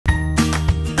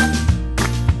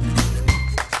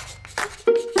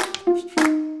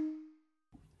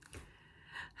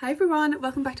Hi everyone,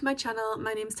 welcome back to my channel.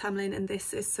 My name's Tamlyn and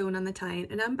this is Sewn on the Tyne,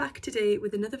 and I'm back today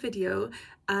with another video,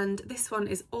 and this one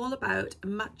is all about a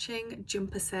matching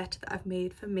jumper set that I've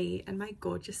made for me and my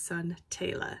gorgeous son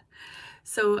Taylor.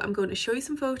 So I'm going to show you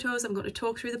some photos, I'm going to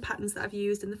talk through the patterns that I've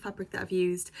used and the fabric that I've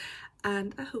used,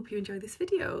 and I hope you enjoy this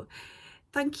video.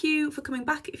 Thank you for coming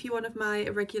back if you're one of my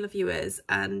regular viewers,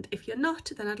 and if you're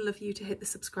not, then I'd love you to hit the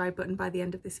subscribe button by the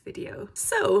end of this video.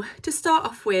 So to start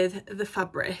off with, the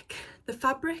fabric. The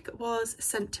fabric was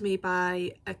sent to me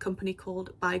by a company called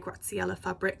Graziela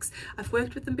Fabrics. I've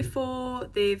worked with them before,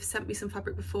 they've sent me some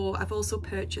fabric before. I've also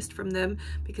purchased from them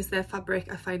because their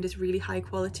fabric I find is really high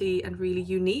quality and really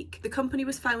unique. The company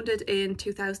was founded in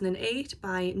 2008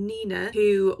 by Nina,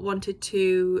 who wanted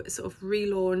to sort of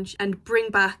relaunch and bring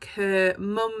back her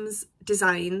mum's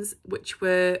designs, which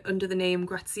were under the name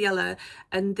Graziela,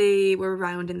 and they were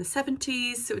around in the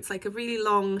 70s, so it's like a really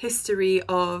long history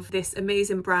of this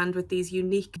amazing brand with these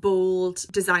unique bold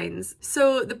designs.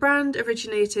 So the brand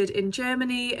originated in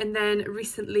Germany, and then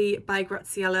recently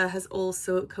Graziela has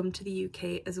also come to the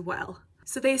UK as well.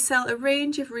 So they sell a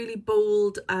range of really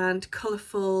bold and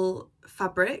colourful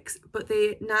fabrics, but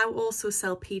they now also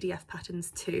sell PDF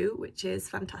patterns too, which is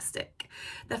fantastic.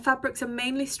 Their fabrics are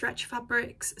mainly stretch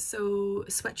fabrics, so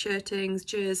sweatshirtings,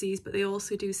 jerseys, but they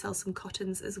also do sell some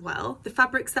cottons as well. The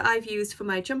fabrics that I've used for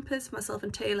my jumpers, myself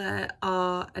and Taylor,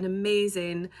 are an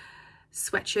amazing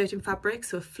sweatshirting fabric,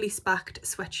 so a fleece-backed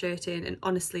sweatshirting, and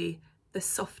honestly the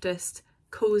softest,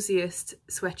 coziest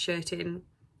sweatshirting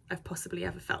I've possibly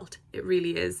ever felt. It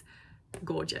really is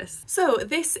gorgeous. So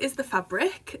this is the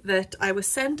fabric that I was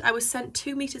sent. I was sent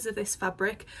 2 meters of this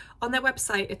fabric. On their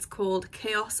website it's called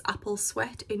Chaos Apple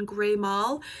Sweat in Grey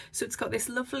Marl. So it's got this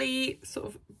lovely sort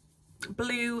of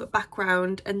blue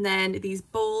background and then these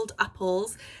bold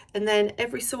apples, and then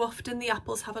every so often the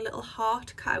apples have a little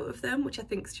heart cut out of them, which I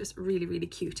think is just really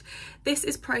cute. This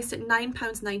is priced at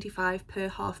 £9.95 per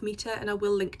half metre, and I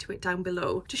will link to it down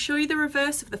below. To show you the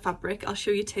reverse of the fabric, I'll show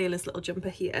you Taylor's little jumper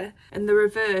here, and the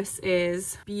reverse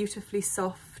is beautifully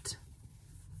soft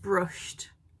brushed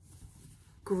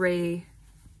grey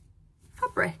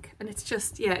fabric, and it's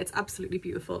just, yeah, it's absolutely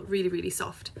beautiful, really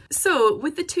soft. So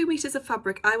with the 2 meters of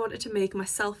fabric, I wanted to make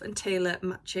myself and Taylor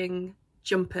matching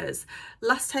jumpers.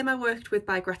 Last time I worked with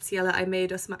Graziela, I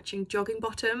made us matching jogging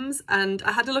bottoms, and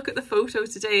I had a look at the photo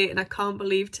today and I can't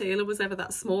believe Taylor was ever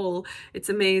that small. It's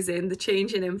amazing the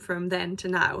change in him from then to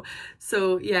now.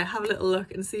 So yeah, have a little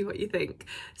look and see what you think.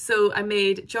 So I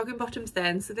made jogging bottoms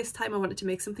then, so this time I wanted to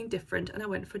make something different and I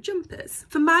went for jumpers.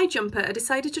 For my jumper, I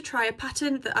decided to try a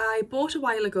pattern that I bought a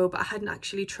while ago but I hadn't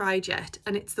actually tried yet,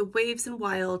 and it's the Waves and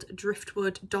Wild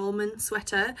Driftwood Dolman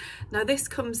sweater. Now this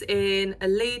comes in a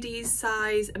ladies size,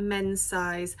 a men's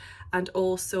size, and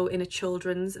also in a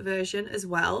children's version as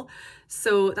well,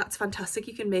 so that's fantastic.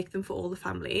 You can make them for all the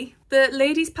family. The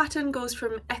ladies pattern goes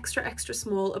from extra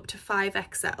small up to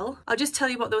 5XL. I'll just tell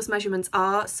you what those measurements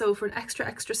are. So for an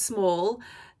extra small,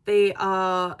 they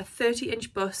are a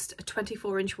 30-inch bust, a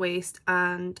 24-inch waist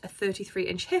and a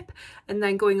 33-inch hip, and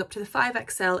then going up to the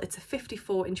 5XL it's a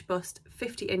 54-inch bust,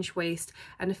 50-inch waist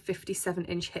and a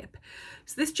 57-inch hip.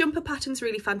 So this jumper pattern's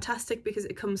really fantastic because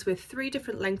it comes with 3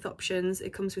 different length options,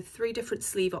 it comes with 3 different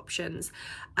sleeve options,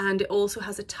 and it also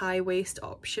has a tie waist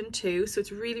option too, so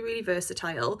it's really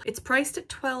versatile. It's priced at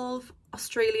 $12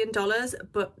 Australian,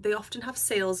 but they often have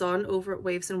sales on over at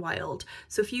Waves and Wild,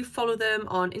 so if you follow them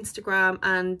on Instagram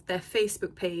and their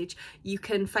Facebook page, you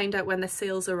can find out when their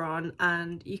sales are on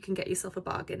and you can get yourself a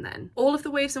bargain then. All of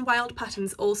the Waves and Wild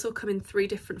patterns also come in 3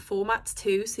 different formats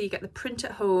too, so you get the print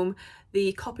at home,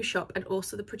 the copy shop, and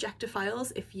also the projector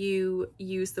files if you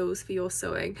use those for your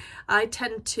sewing. I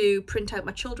tend to print out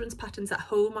my children's patterns at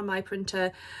home on my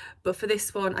printer, but for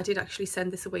this one I did actually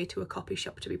send this away to a copy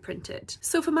shop to be printed.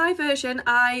 So for my version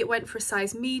I went for a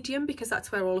size medium because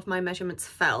that's where all of my measurements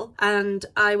fell, and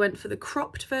I went for the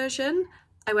cropped version.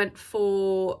 I went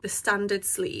for the standard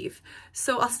sleeve.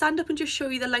 So I'll stand up and just show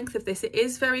you the length of this. It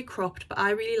is very cropped, but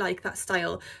I really like that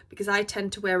style because I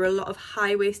tend to wear a lot of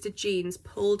high-waisted jeans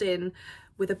pulled in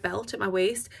with a belt at my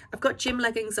waist. I've got gym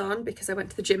leggings on because I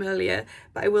went to the gym earlier,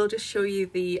 but I will just show you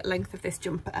the length of this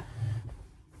jumper.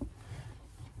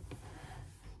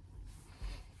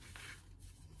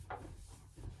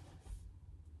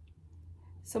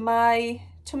 So my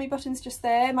tummy button's just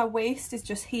there, my waist is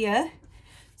just here.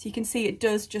 So you can see it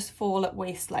does just fall at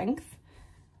waist length.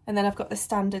 And then I've got the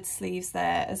standard sleeves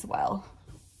there as well.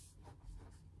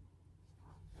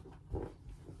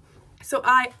 So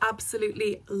I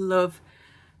absolutely love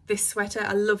this sweater.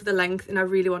 I love the length and I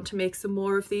really want to make some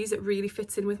more of these. It really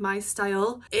fits in with my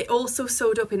style. It also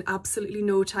sewed up in absolutely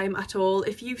no time at all.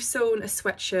 If you've sewn a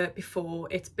sweatshirt before,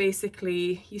 it's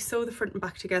basically you sew the front and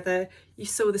back together, you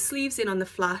sew the sleeves in on the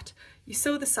flat, you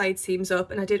sew the side seams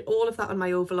up, and I did all of that on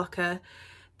my overlocker.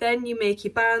 Then you make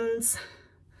your bands.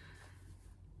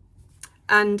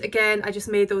 And again, I just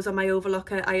made those on my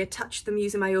overlocker. I attached them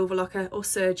using my overlocker or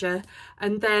serger.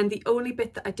 And then the only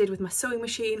bit that I did with my sewing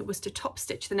machine was to top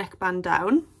stitch the neckband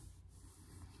down.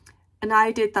 And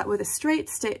I did that with a straight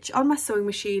stitch on my sewing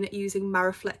machine using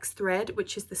Maraflex thread,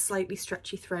 which is the slightly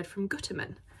stretchy thread from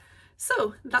Gutermann.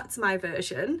 So that's my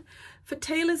version. For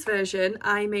Taylor's version,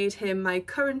 I made him my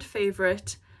current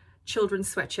favourite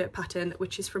children's sweatshirt pattern,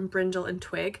 which is from Brindle and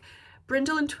Twig.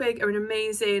 Brindle and Twig are an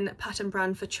amazing pattern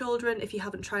brand for children. If you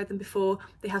haven't tried them before,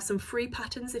 they have some free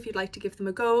patterns if you'd like to give them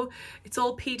a go. It's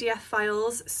all PDF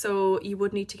files, so you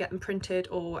would need to get them printed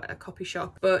or a copy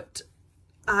shop, but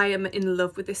I am in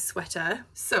love with this sweater.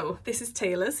 So this is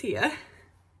Taylor's here.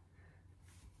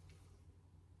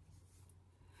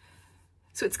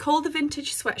 So it's called the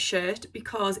vintage sweatshirt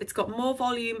because it's got more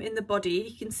volume in the body.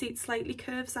 You can see it slightly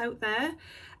curves out there.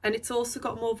 And it's also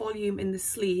got more volume in the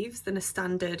sleeves than a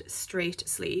standard straight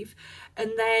sleeve.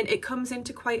 And then it comes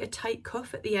into quite a tight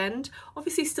cuff at the end.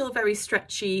 Obviously still very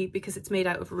stretchy because it's made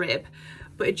out of rib,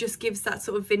 but it just gives that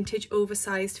sort of vintage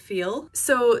oversized feel.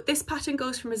 So this pattern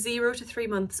goes from a 0 to 3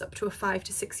 months up to a 5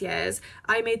 to 6 years.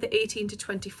 I made the 18 to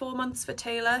 24 months for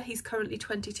Taylor. He's currently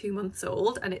 22 months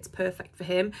old and it's perfect for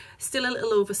him. Still a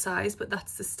little oversized, but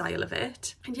that's the style of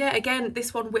it. And yeah, again,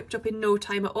 this one whipped up in no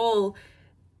time at all.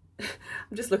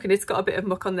 I'm just looking, it's got a bit of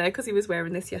muck on there because he was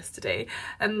wearing this yesterday.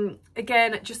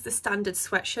 Again, just the standard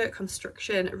sweatshirt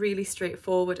construction, really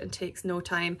straightforward and takes no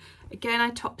time. Again,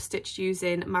 I top stitched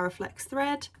using Maraflex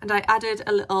thread and I added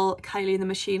a little Kylie in the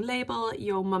Machine label.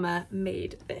 Your mama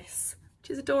made this, which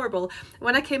is adorable.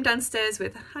 When I came downstairs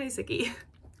with, hi Ziggy,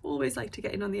 always like to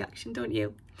get in on the action, don't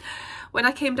you? When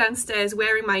I came downstairs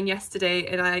wearing mine yesterday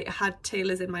and I had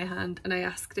Taylor's in my hand and I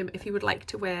asked him if he would like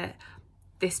to wear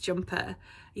this jumper,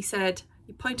 he said,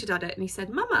 he pointed at it and he said,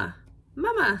 Mama,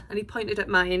 Mama, and he pointed at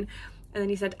mine and then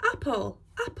he said, Apple,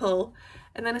 Apple.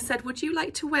 And then I said, would you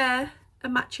like to wear a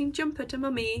matching jumper to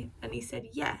Mummy? And he said,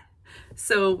 yeah.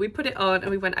 So we put it on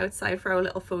and we went outside for our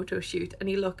little photo shoot and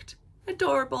he looked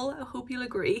adorable. I hope you'll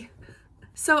agree.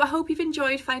 So I hope you've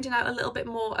enjoyed finding out a little bit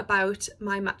more about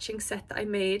my matching set that I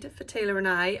made for Taylor and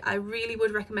I. I really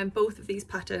would recommend both of these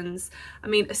patterns. I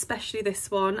mean, especially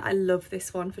this one. I love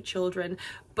this one for children,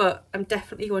 but I'm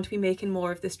definitely going to be making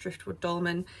more of this Driftwood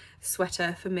Dolman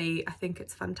sweater for me. I think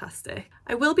it's fantastic.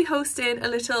 I will be hosting a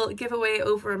little giveaway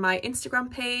over on my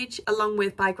Instagram page along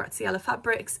with by Graziela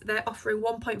Fabrics. They're offering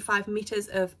 1.5 meters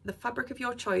of the fabric of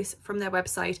your choice from their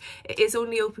website. It is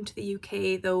only open to the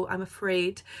UK though, I'm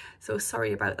afraid. So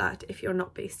sorry about that if you're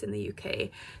not based in the UK.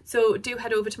 So do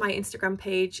head over to my Instagram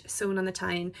page, Sewn on the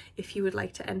Tyne, if you would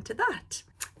like to enter that.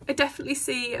 I definitely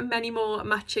see many more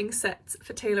matching sets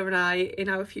for Taylor and I in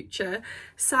our future.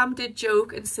 Sam did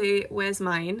joke and say, where's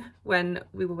mine, when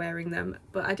we were wearing them,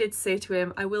 but I did say to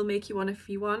him, I will make you one if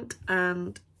you want,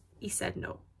 and he said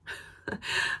no.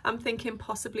 I'm thinking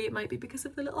possibly it might be because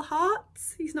of the little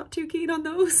hearts. He's not too keen on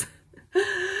those.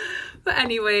 But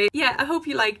anyway, yeah, I hope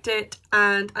you liked it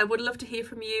and I would love to hear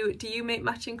from you. Do you make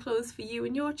matching clothes for you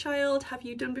and your child? Have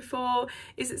you done before?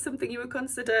 Is it something you would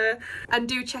consider? And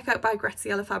do check out by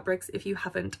Graziela Fabrics if you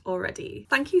haven't already.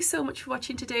 Thank you so much for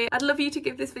watching today. I'd love you to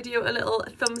give this video a little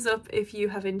thumbs up if you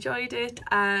have enjoyed it,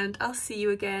 and I'll see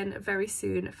you again very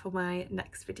soon for my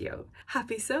next video.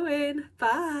 Happy sewing,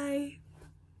 bye!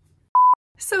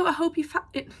 So I hope you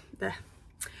there.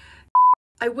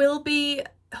 I will be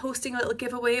hosting a little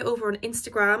giveaway over on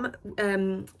Instagram.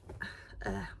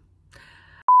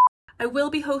 I will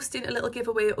be hosting a little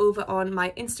giveaway over on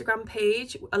my Instagram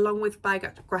page along with by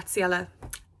Graziela.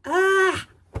 I'd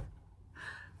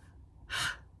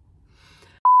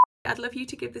love you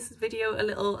to give this video a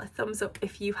little thumbs up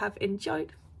if you have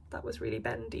enjoyed. That was really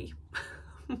bendy.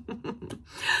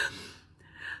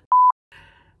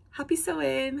 Happy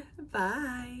sewing,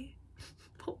 bye.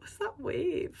 What was that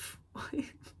wave? I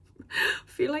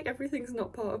feel like everything's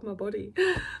not part of my body.